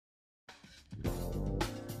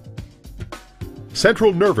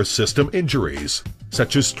Central nervous system injuries,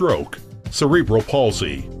 such as stroke, cerebral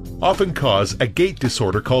palsy, often cause a gait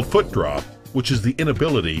disorder called foot drop, which is the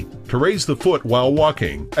inability to raise the foot while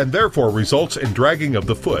walking and therefore results in dragging of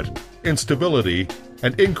the foot, instability,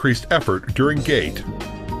 and increased effort during gait.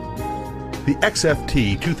 The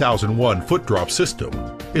XFT 2001 foot drop system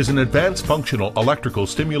is an advanced functional electrical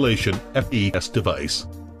stimulation FES device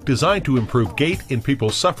designed to improve gait in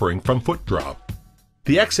people suffering from foot drop.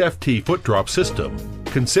 The XFT foot drop system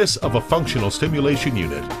consists of a functional stimulation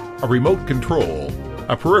unit, a remote control,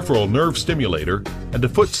 a peripheral nerve stimulator, and a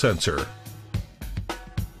foot sensor.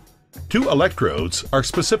 2 electrodes are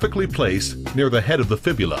specifically placed near the head of the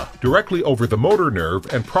fibula, directly over the motor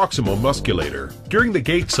nerve and proximal musculator. During the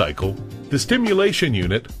gait cycle, the stimulation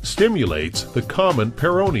unit stimulates the common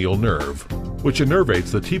peroneal nerve, which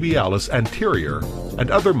innervates the tibialis anterior and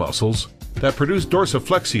other muscles that produce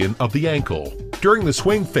dorsiflexion of the ankle. During the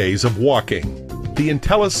swing phase of walking, the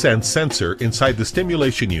IntelliSense sensor inside the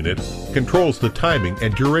stimulation unit controls the timing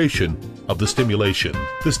and duration of the stimulation.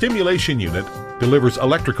 The stimulation unit delivers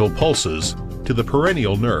electrical pulses to the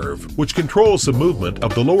peroneal nerve, which controls the movement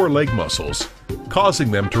of the lower leg muscles, causing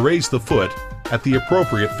them to raise the foot at the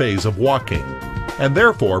appropriate phase of walking, and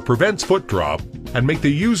therefore prevents foot drop and make the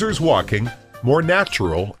user's walking more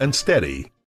natural and steady.